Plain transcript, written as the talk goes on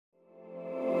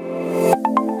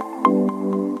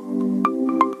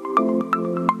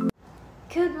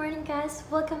guys,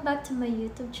 welcome back to my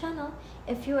YouTube channel.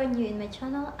 If you are new in my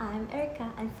channel, I'm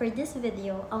Erika, and for this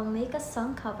video, I'll make a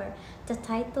song cover. The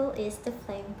title is The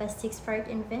Flame by Six Part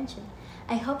Invention.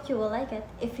 I hope you will like it.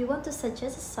 If you want to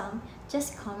suggest a song,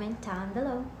 just comment down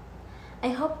below. I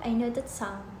hope I know that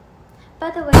song.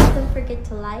 By the way, don't forget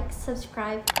to like,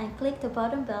 subscribe, and click the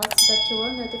button bell so that you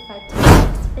will notified to my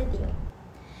next video.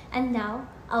 And now,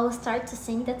 I will start to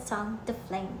sing that song, The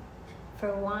Flame.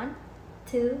 For 1,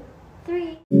 2,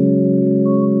 3.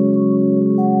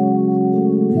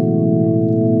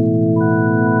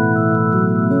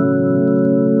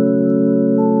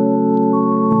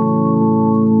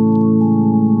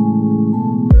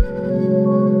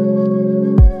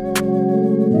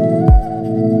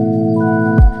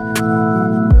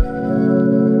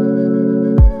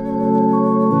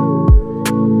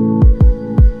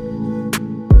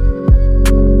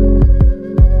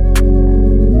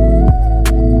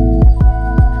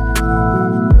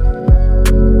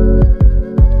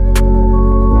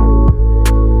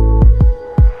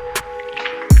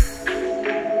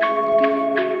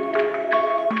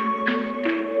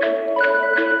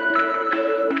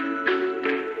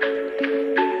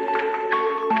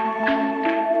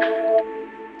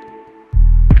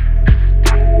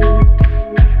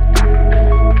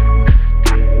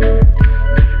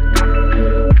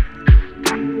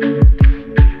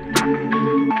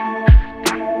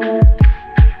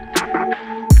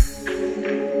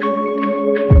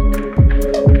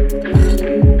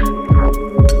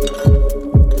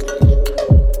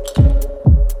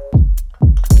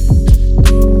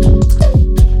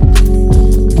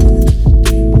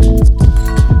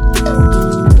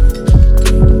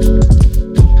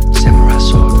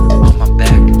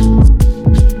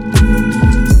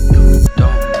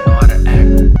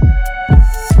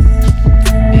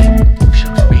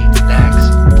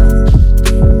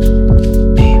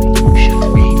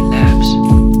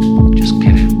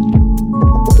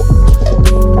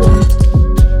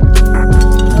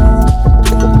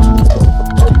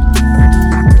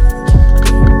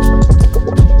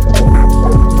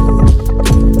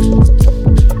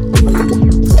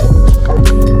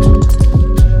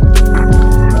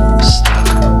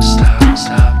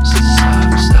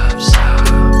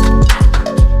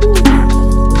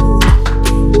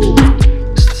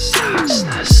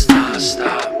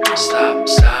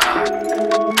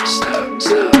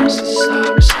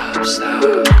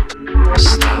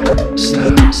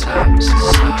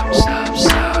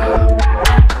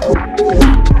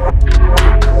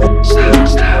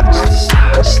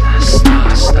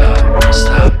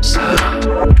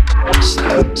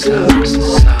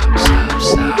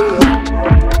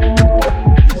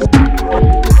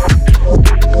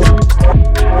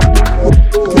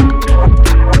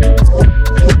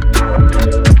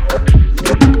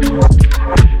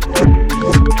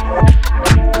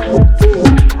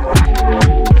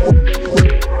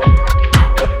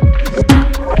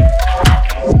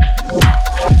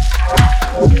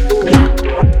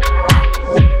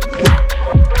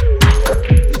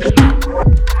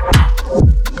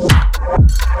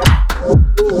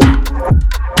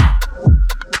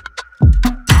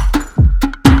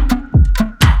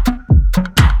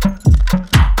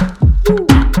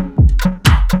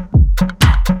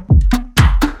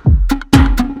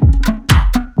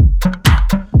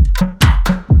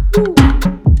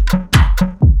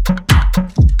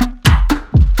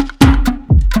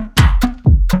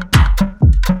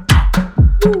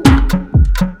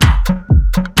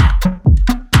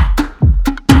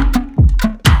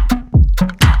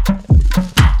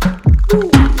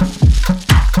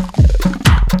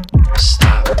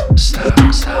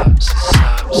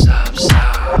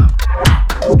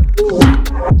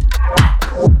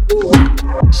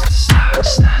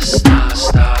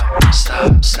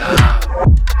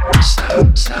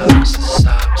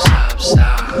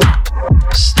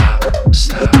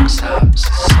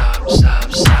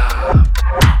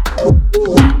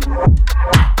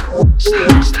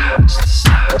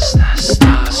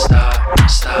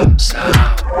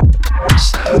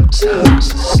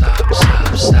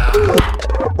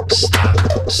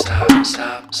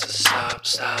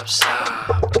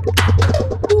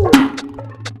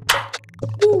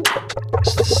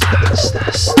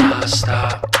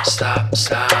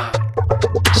 Stop.